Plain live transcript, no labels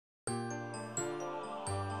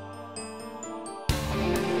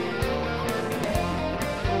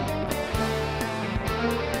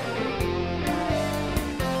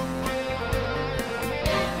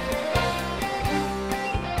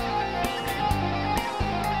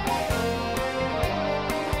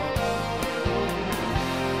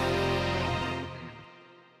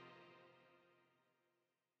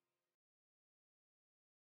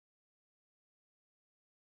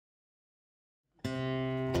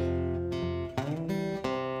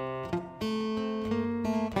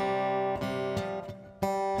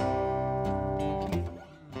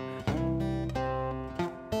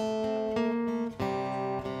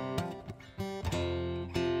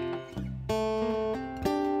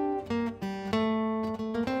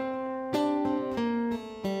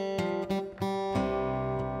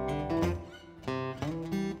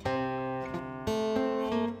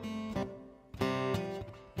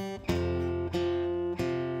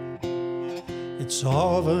It's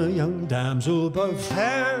of a young damsel, both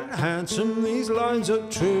fair and handsome. These lines are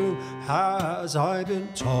true, as I've been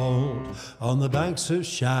told. On the banks of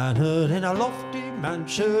Shannon, in a lofty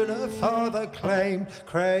mansion, her father claimed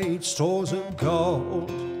great stores of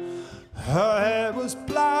gold. Her hair was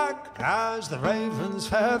black as the raven's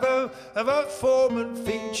feather, of her form and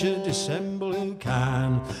feature dissemble who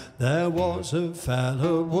can. There was a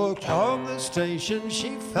fellow worked on the station,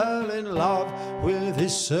 she fell in love with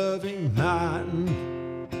his serving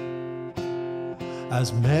man.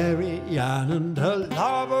 As Mary Ann and her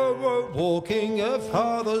lover were walking, her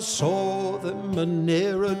father saw them and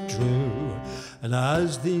nearer drew. And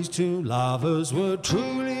as these two lovers were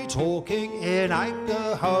truly talking, in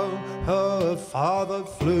anger home her father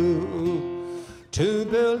flew. To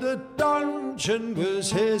build a dungeon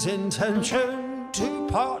was his intention, to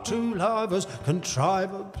part two lovers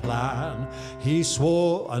contrive a plan. He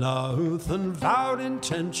swore an oath and vowed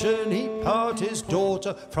intention, he'd part his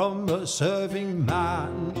daughter from a serving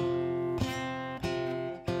man.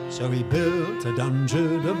 So he built a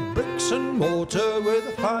dungeon of bricks and mortar with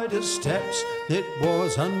a flight of steps, it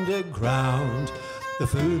was underground. The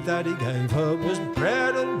food that he gave her was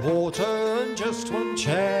bread and water, and just one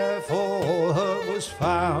chair for her was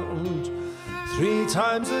found. 3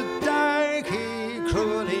 times a day he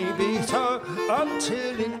cruelly beat her,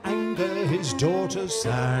 until in anger his daughter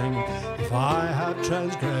sang, "If I have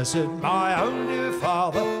transgressed my own dear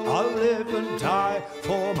father, I'll live and die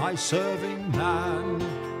for my serving man."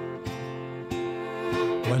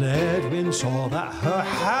 When Edwin saw that her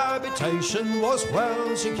habitation was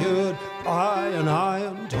well secured by an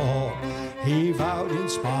iron door, he vowed in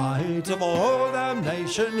spite of all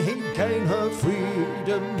damnation he'd gain her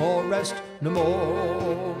freedom or rest no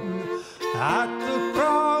more. At the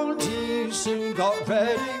ground he soon got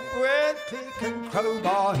ready, with pick and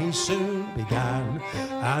crowbar he soon began,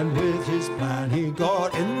 and with his plan he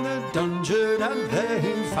got in the dungeon, and there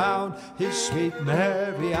he found his sweet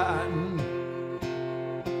Mary Ann.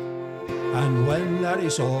 And when that he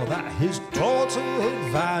saw that his daughter had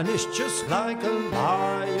vanished, just like a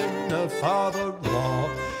lion her father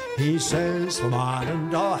roared, he says, "From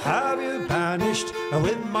Ireland I'll have you banished, and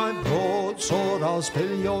with my broadsword I'll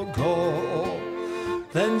spill your gore."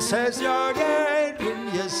 Then says young Edwin,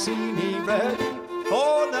 "You see me ready,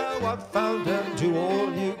 for now I've found and do all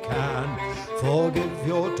you can. Forgive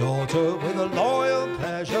your daughter with a loyal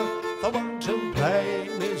pleasure, the one to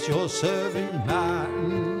blame is your serving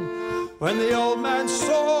man." When the old man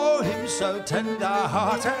saw him so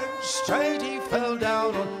tender-hearted, straight he fell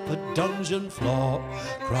down on the dungeon floor.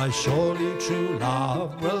 Cry, "Surely true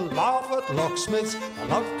love will laugh at locksmiths, and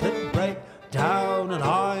love can break down an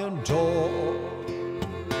iron door."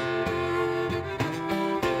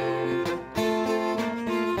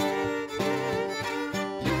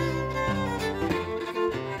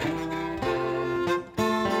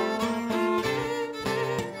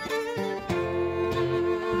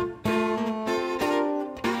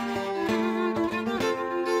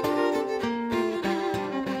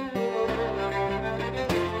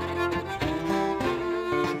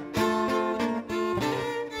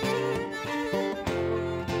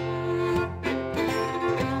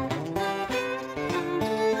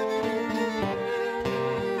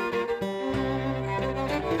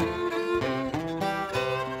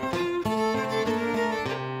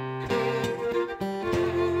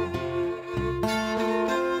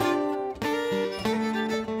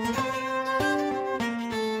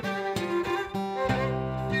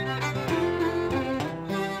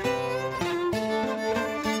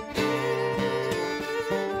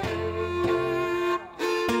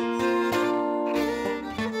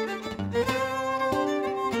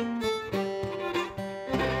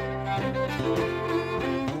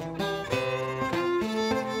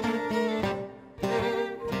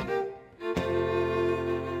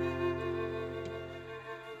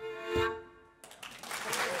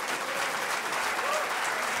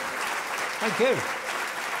 Thank you.